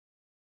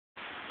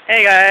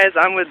Hey guys,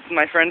 I'm with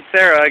my friend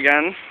Sarah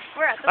again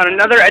We're at the on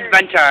another cemetery.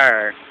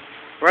 adventure.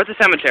 We're at the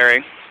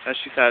cemetery, as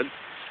she said.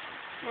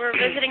 We're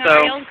visiting So-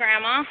 Ariel's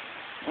grandma.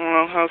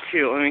 Oh, how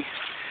cute.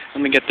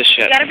 Let me get this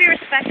shit. You gotta be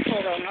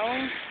respectful though,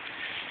 no?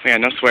 Yeah,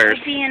 no swears.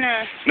 Don't be in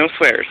No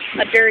swears.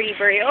 a dirty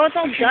burial. Oh, it's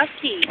all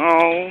dusty.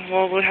 Oh,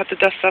 well, we'll have to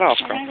dust that off,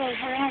 We're girl. gonna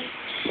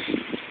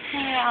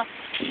hang it off.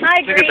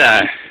 Hi, Look at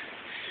that.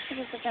 This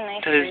is such a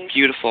nice That is grave.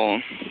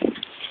 beautiful.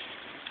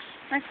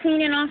 I'm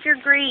cleaning off your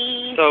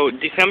grave. So,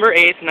 December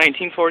 8th,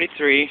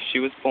 1943, she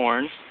was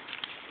born.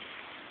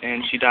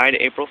 And she died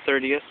April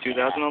 30th,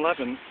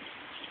 2011.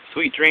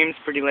 Sweet dreams,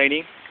 pretty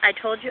lady. I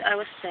told you I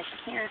was sick.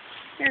 Here,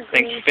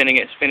 Thanks grave.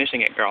 for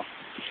finishing it, girl.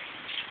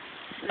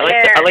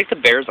 There. I like the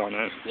bears on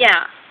it.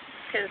 Yeah,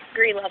 because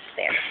Gree loves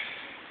bears.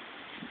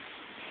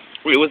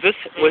 Wait, was this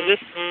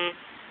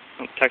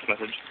oh, text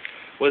message.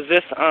 Was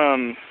this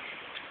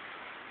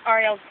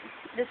Ariel's.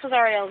 This was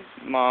Ariel's.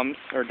 mom's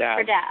or dad's?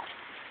 Her dad.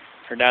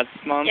 Her dad's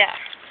mom? Yeah.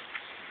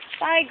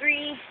 Bye,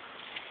 Gree.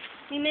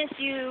 We miss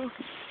you.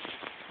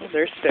 Oh,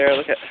 there's Sarah.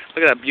 Look at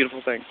that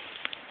beautiful thing.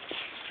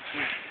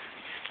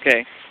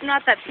 Okay.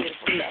 Not that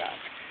beautiful.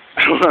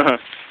 Shut up.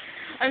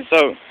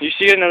 So you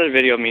should get another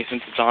video of me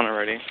since it's on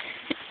already.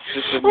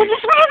 This is Oh,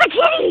 this one has a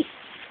kitty!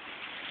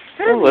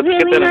 That Oh, is let's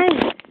get really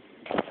that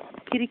nice.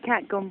 kitty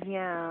cat go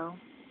meow.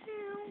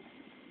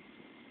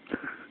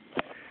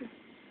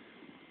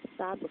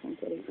 Sad looking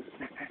kitty.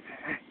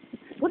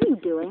 What are you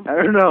doing? I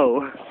don't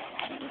know.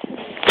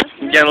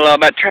 I'm getting a little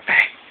bit trippy.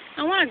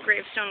 I want a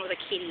gravestone with a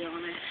kitty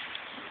on it.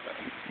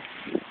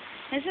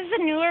 This is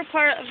the newer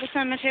part of the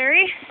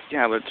cemetery.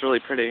 Yeah, but it's really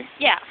pretty.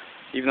 Yeah.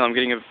 Even though I'm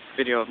getting a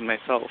video of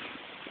myself.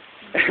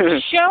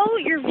 Show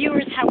your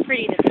viewers how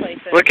pretty this place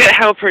is. Look at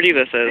how pretty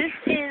this is.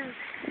 This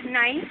is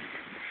nice.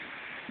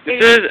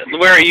 This is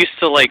where I used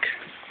to, like,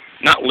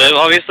 not live,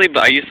 obviously,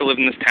 but I used to live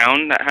in this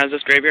town that has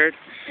this graveyard.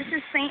 This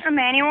is St.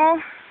 Emmanuel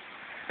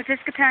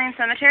Episcopalian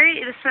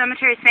Cemetery. This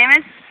cemetery is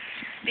famous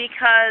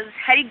because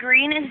Hetty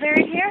Green is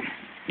buried here.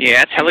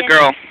 Yeah, tell a And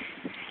girl.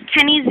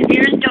 Kenny's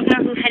viewers don't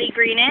know who Hetty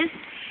Green is.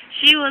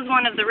 She was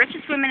one of the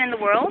richest women in the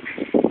world,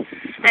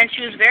 and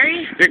she was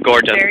very, You're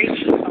gorgeous. very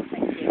cheap. Oh,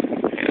 thank you.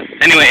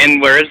 Yeah. Anyway, and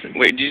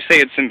wait, did you say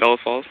it's in Bellows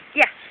Falls?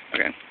 Yeah.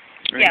 Okay.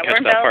 Yeah, we're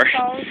in Bellows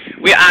Falls.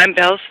 I'm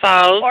Bellows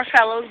Falls. Or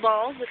Fellows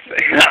Balls, if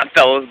you Not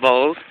Bellows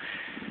Balls.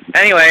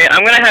 Anyway,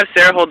 I'm gonna have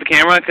Sarah hold the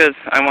camera because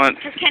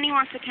Because Kenny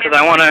wants the camera.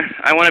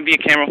 I wanna be a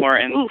camera whore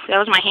and. Ooh, that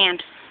was my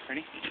hand.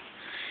 Ready?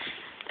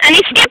 And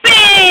he's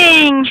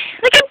skipping!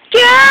 Look at him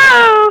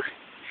go!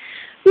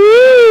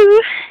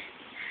 Woo!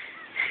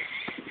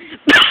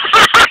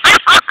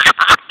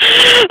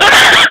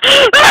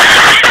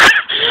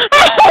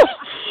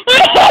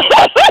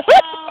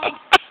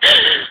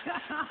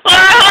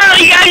 Oh,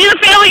 you gotta do the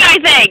Family Guy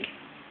thing.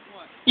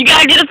 What? You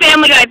gotta do the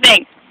Family Guy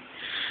thing.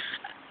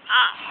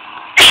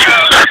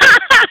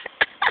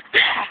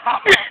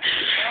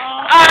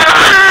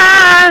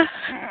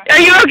 Are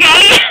you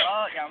okay?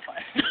 Oh, yeah, I'm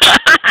fine.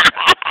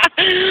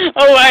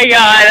 Oh my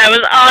god, that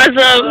was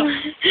awesome.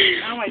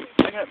 Oh,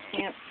 I got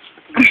pants.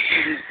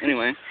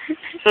 Anyway,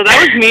 so that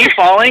was me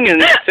falling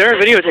and Sarah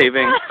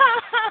videotaping.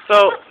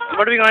 So,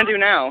 what are we going to do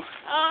now?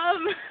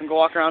 Go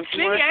walk around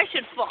some more? Maybe I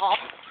should fall.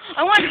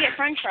 I wanted to get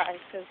french fries.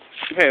 Cause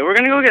Okay, we're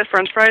going to go get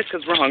french fries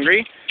because we're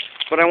hungry.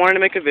 But I wanted to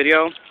make a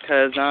video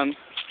because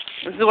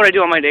this is what I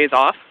do on my days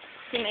off.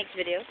 he makes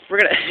videos.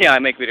 Yeah, I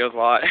make videos a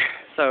lot.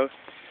 So,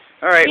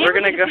 alright, we're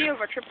going to go. Video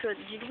of our trip to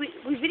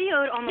we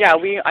videoed on the Yeah,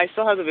 I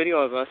still have the video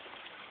of us.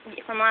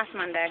 from last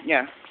Monday.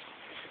 Yeah,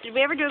 Did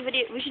we ever do a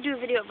video? We should do a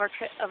video of our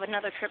trip, of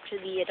another trip to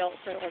the adult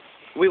service.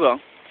 we will.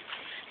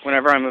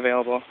 Whenever I'm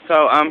available.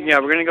 So, yeah,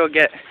 we're going to go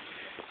get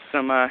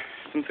some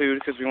food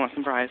because we want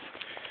some fries.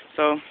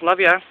 So, love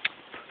ya.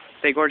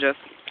 Stay gorgeous.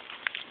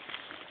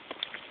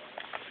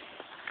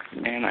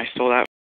 And I stole that